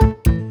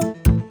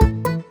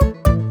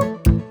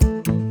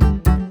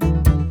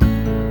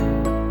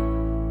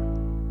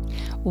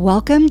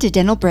Welcome to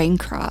Dental Brain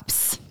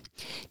Crops.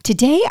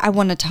 Today I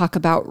want to talk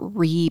about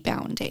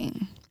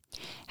rebounding.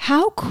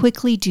 How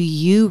quickly do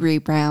you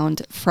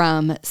rebound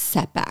from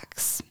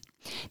setbacks?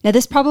 Now,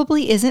 this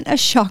probably isn't a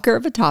shocker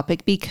of a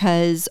topic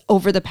because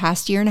over the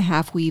past year and a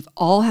half, we've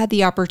all had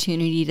the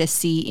opportunity to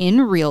see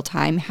in real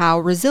time how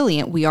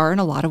resilient we are in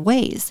a lot of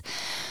ways.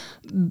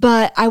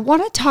 But I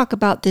want to talk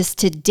about this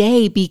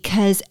today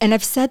because, and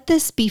I've said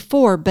this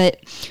before, but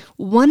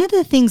one of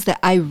the things that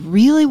I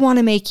really want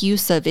to make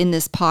use of in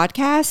this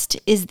podcast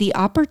is the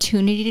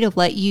opportunity to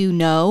let you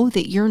know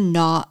that you're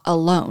not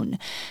alone,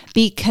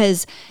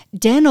 because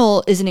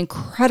dental is an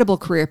incredible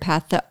career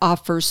path that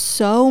offers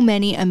so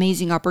many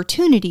amazing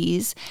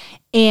opportunities.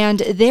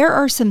 And there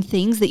are some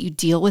things that you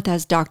deal with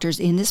as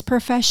doctors in this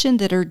profession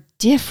that are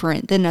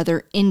different than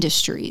other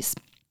industries.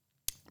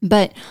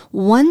 But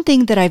one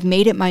thing that I've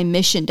made it my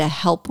mission to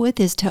help with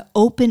is to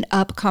open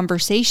up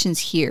conversations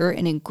here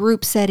and in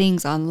group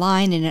settings,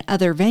 online, and in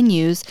other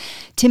venues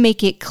to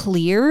make it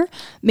clear,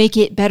 make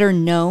it better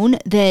known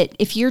that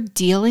if you're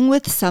dealing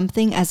with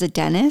something as a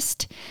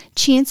dentist,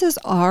 chances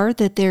are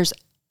that there's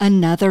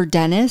another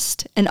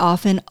dentist and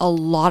often a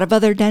lot of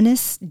other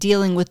dentists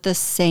dealing with the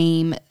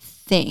same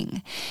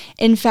thing.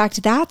 In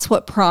fact, that's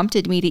what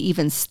prompted me to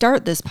even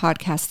start this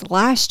podcast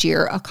last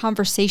year, a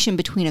conversation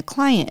between a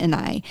client and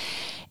I.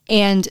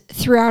 And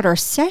throughout our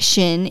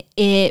session,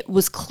 it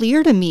was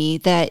clear to me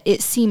that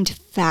it seemed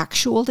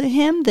factual to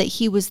him that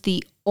he was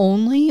the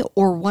only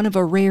or one of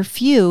a rare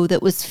few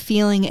that was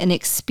feeling and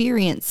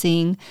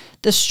experiencing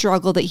the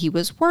struggle that he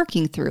was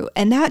working through.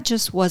 And that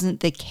just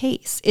wasn't the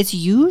case. It's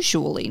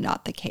usually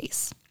not the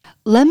case.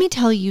 Let me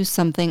tell you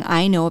something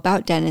I know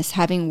about dentists,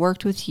 having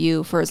worked with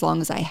you for as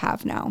long as I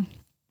have now.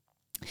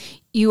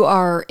 You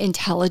are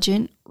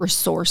intelligent,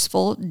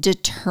 resourceful,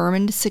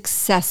 determined,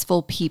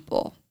 successful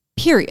people,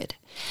 period.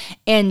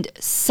 And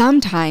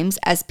sometimes,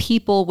 as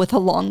people with a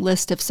long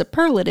list of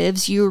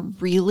superlatives, you're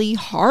really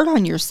hard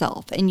on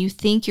yourself and you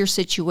think your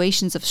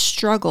situations of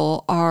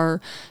struggle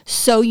are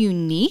so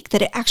unique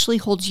that it actually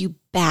holds you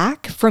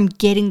back from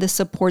getting the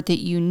support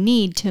that you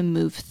need to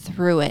move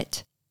through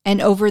it.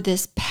 And over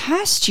this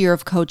past year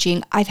of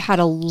coaching, I've had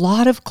a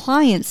lot of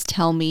clients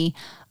tell me,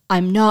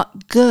 I'm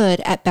not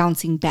good at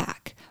bouncing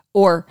back,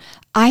 or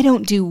I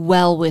don't do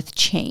well with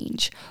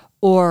change,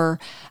 or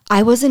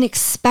I wasn't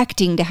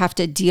expecting to have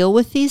to deal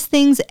with these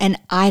things and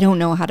I don't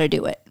know how to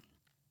do it.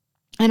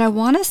 And I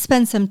want to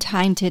spend some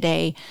time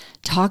today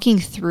talking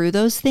through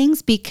those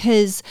things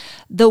because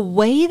the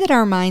way that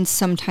our minds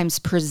sometimes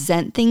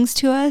present things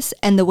to us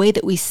and the way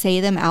that we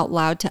say them out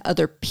loud to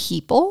other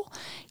people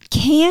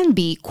can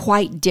be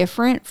quite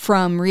different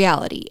from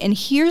reality. And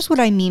here's what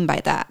I mean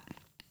by that.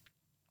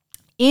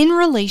 In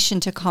relation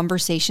to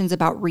conversations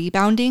about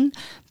rebounding,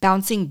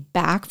 bouncing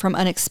back from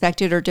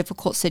unexpected or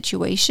difficult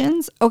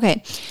situations,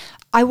 okay,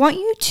 I want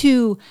you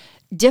to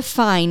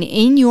define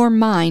in your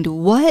mind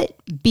what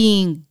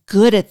being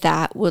good at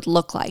that would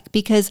look like,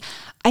 because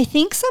I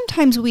think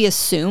sometimes we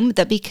assume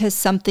that because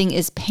something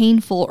is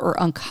painful or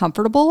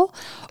uncomfortable,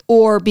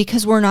 or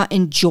because we're not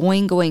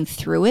enjoying going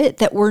through it,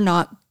 that we're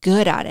not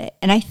good at it.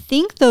 And I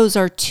think those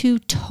are two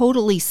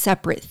totally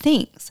separate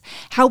things.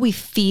 How we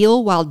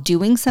feel while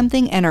doing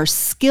something and our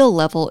skill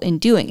level in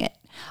doing it.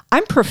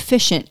 I'm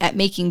proficient at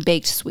making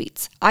baked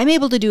sweets. I'm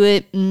able to do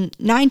it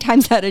 9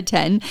 times out of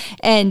 10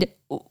 and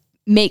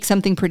make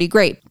something pretty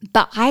great.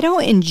 But I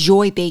don't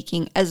enjoy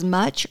baking as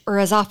much or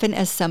as often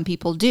as some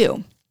people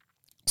do.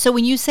 So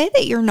when you say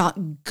that you're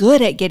not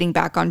good at getting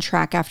back on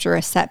track after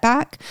a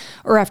setback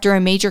or after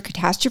a major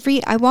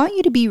catastrophe, I want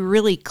you to be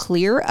really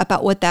clear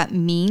about what that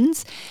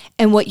means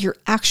and what you're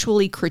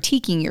actually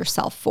critiquing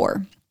yourself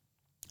for.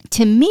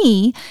 To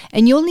me,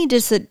 and you'll need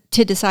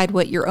to decide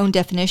what your own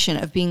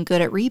definition of being good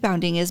at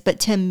rebounding is,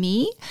 but to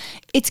me,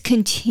 it's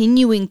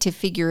continuing to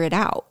figure it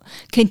out,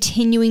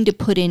 continuing to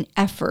put in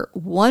effort,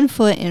 one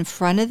foot in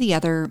front of the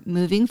other,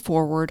 moving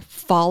forward,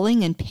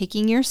 falling and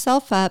picking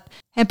yourself up,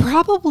 and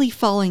probably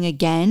falling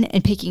again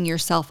and picking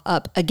yourself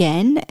up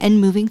again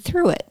and moving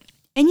through it.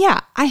 And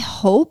yeah, I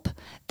hope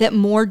that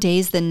more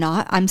days than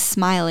not, I'm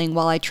smiling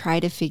while I try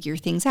to figure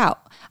things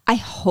out. I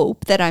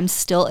hope that I'm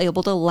still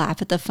able to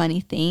laugh at the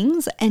funny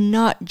things and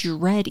not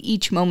dread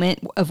each moment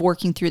of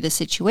working through the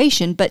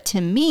situation. But to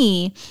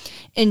me,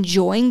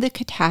 enjoying the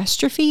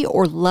catastrophe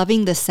or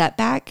loving the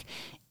setback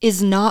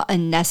is not a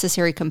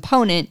necessary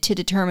component to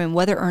determine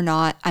whether or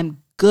not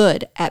I'm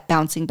good at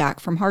bouncing back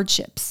from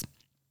hardships.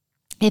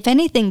 If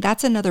anything,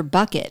 that's another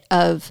bucket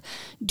of,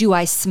 do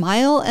I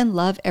smile and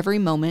love every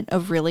moment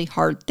of really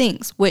hard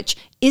things, which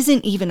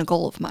isn't even a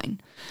goal of mine.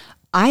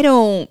 I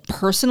don't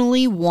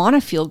personally want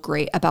to feel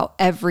great about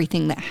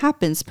everything that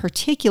happens,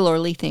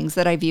 particularly things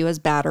that I view as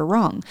bad or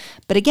wrong.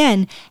 But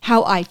again,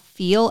 how I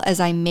feel as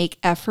I make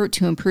effort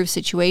to improve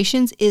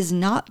situations is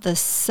not the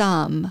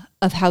sum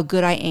of how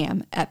good I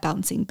am at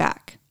bouncing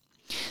back.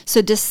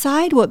 So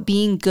decide what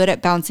being good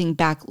at bouncing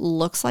back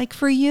looks like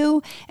for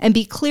you and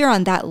be clear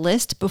on that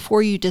list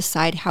before you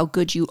decide how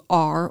good you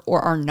are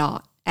or are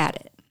not at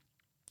it.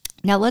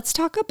 Now let's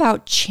talk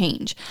about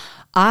change.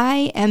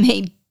 I am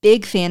a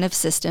big fan of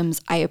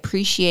systems. I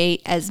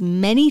appreciate as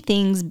many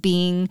things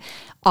being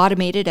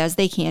automated as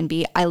they can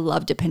be. I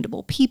love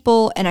dependable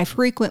people, and I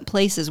frequent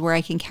places where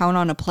I can count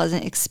on a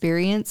pleasant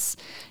experience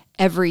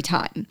every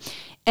time.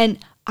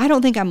 And I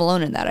don't think I'm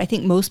alone in that. I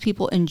think most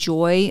people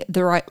enjoy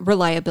the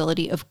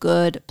reliability of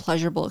good,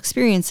 pleasurable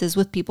experiences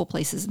with people,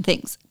 places, and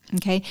things.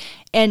 Okay.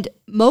 And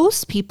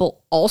most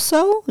people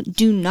also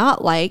do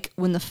not like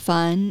when the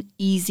fun,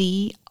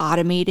 easy,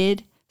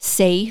 automated,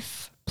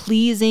 safe,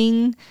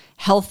 pleasing,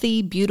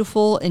 healthy,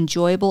 beautiful,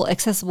 enjoyable,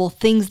 accessible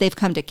things they've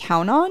come to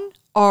count on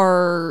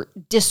are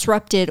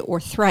disrupted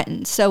or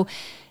threatened. So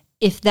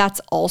if that's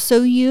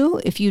also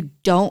you, if you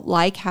don't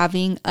like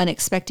having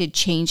unexpected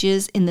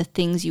changes in the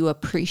things you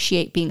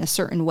appreciate being a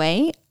certain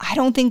way, I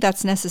don't think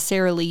that's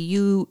necessarily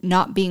you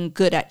not being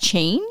good at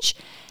change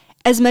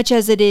as much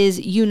as it is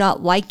you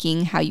not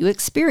liking how you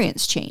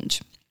experience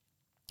change.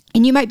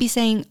 And you might be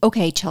saying,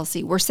 okay,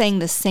 Chelsea, we're saying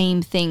the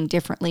same thing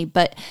differently,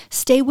 but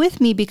stay with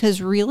me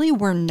because really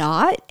we're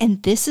not,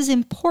 and this is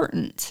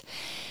important.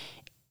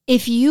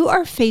 If you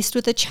are faced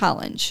with a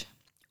challenge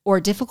or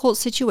a difficult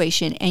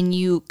situation and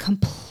you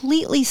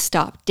completely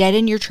stop dead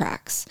in your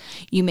tracks,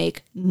 you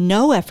make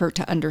no effort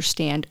to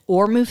understand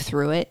or move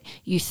through it,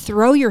 you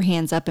throw your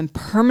hands up and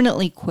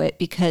permanently quit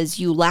because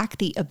you lack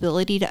the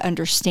ability to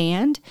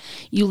understand,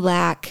 you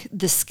lack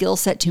the skill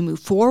set to move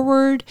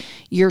forward,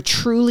 you're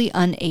truly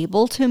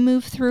unable to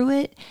move through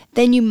it,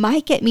 then you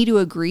might get me to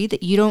agree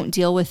that you don't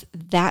deal with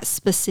that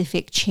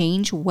specific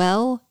change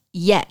well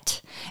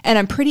yet. And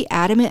I'm pretty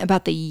adamant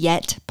about the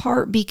yet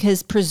part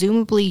because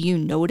presumably you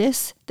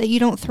notice that you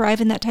don't thrive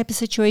in that type of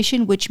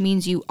situation, which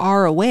means you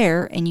are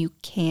aware and you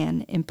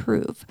can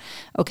improve.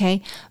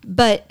 Okay.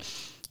 But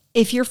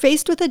if you're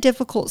faced with a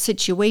difficult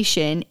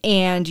situation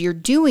and you're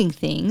doing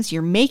things,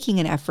 you're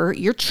making an effort,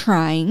 you're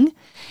trying,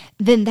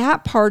 then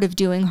that part of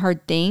doing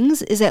hard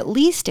things is at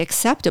least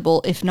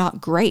acceptable, if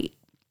not great.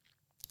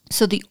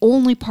 So the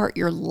only part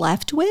you're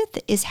left with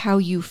is how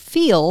you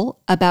feel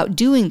about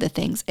doing the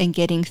things and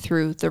getting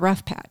through the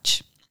rough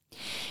patch.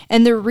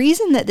 And the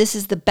reason that this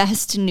is the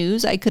best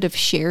news I could have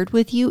shared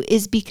with you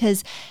is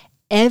because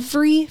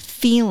every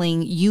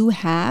feeling you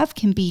have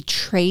can be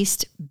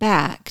traced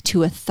back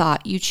to a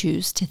thought you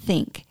choose to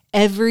think.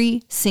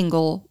 Every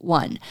single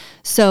one.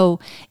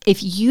 So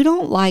if you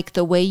don't like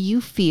the way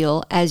you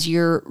feel as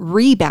you're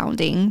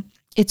rebounding,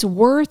 it's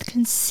worth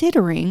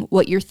considering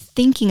what you're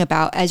thinking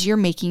about as you're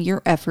making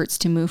your efforts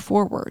to move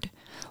forward.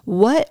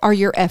 What are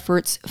your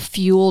efforts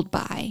fueled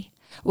by?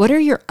 What are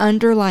your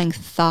underlying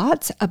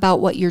thoughts about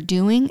what you're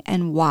doing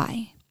and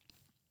why?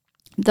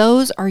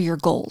 Those are your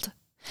gold.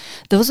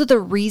 Those are the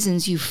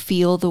reasons you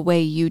feel the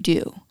way you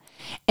do.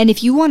 And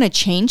if you want to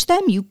change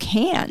them, you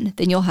can.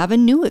 Then you'll have a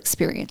new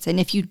experience. And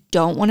if you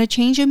don't want to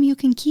change them, you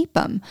can keep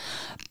them.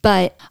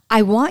 But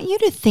I want you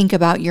to think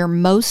about your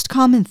most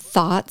common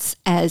thoughts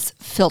as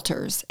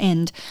filters.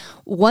 And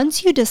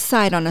once you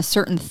decide on a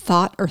certain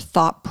thought or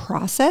thought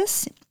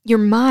process, your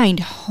mind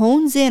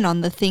hones in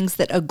on the things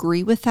that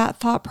agree with that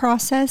thought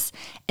process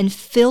and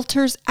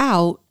filters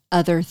out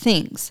other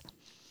things.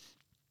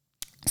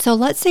 So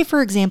let's say,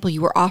 for example,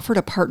 you were offered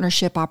a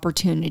partnership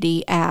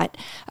opportunity at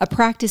a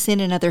practice in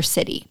another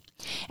city,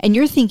 and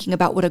you're thinking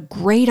about what a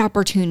great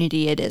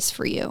opportunity it is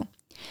for you.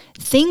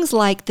 Things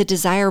like the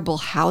desirable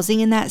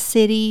housing in that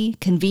city,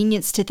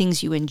 convenience to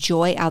things you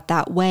enjoy out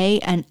that way,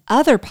 and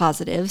other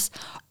positives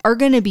are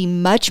going to be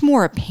much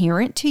more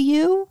apparent to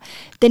you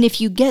than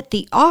if you get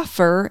the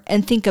offer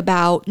and think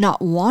about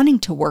not wanting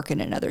to work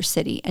in another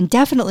city and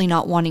definitely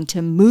not wanting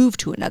to move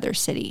to another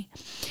city.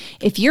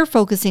 If you're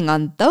focusing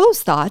on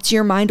those thoughts,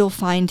 your mind will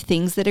find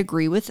things that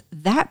agree with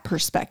that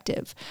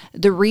perspective.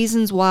 The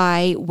reasons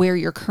why where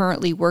you're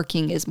currently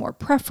working is more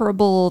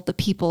preferable, the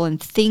people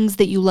and things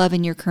that you love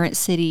in your current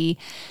city,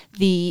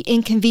 the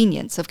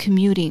inconvenience of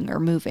commuting or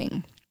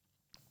moving.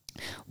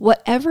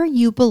 Whatever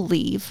you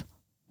believe,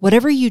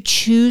 whatever you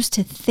choose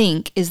to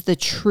think is the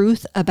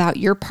truth about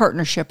your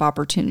partnership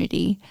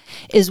opportunity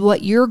is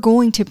what you're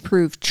going to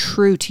prove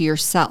true to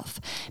yourself,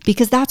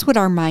 because that's what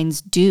our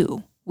minds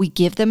do. We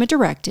give them a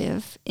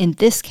directive, in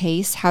this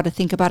case, how to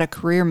think about a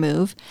career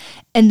move,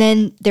 and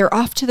then they're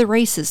off to the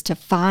races to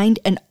find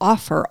and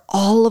offer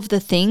all of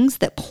the things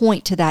that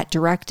point to that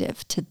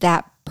directive, to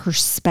that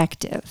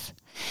perspective.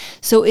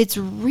 So it's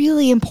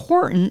really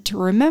important to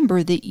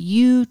remember that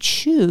you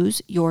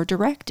choose your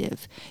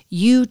directive.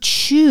 You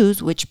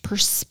choose which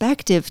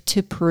perspective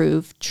to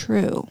prove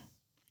true.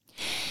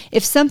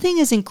 If something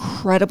is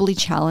incredibly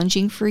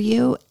challenging for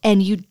you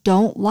and you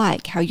don't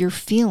like how you're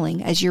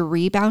feeling as you're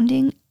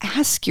rebounding,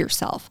 ask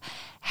yourself,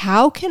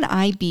 how can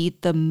I be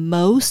the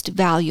most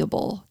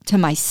valuable to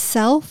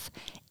myself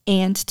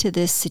and to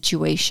this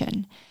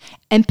situation?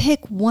 And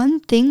pick one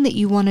thing that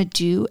you want to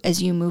do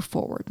as you move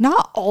forward.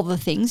 Not all the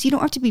things. You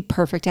don't have to be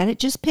perfect at it.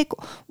 Just pick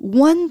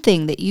one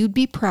thing that you'd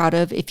be proud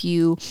of if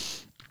you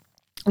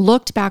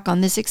looked back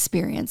on this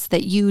experience,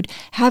 that you'd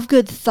have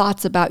good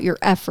thoughts about your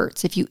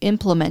efforts if you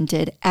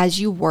implemented as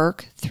you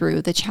work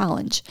through the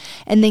challenge.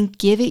 And then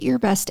give it your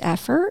best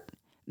effort.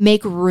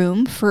 Make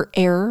room for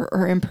error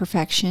or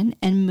imperfection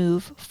and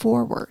move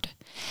forward.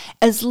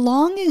 As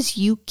long as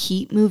you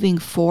keep moving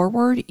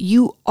forward,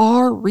 you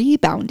are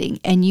rebounding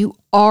and you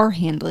are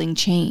handling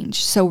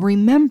change. So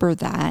remember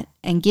that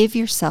and give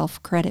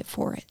yourself credit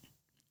for it.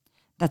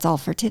 That's all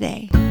for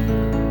today.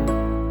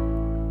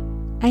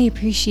 I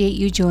appreciate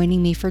you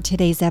joining me for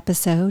today's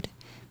episode.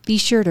 Be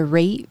sure to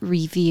rate,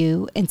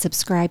 review, and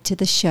subscribe to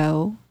the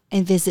show,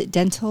 and visit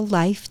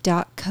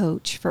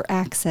dentallife.coach for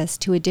access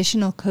to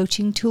additional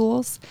coaching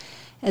tools,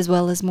 as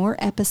well as more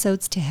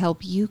episodes to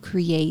help you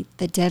create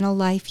the dental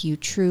life you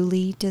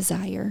truly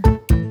desire.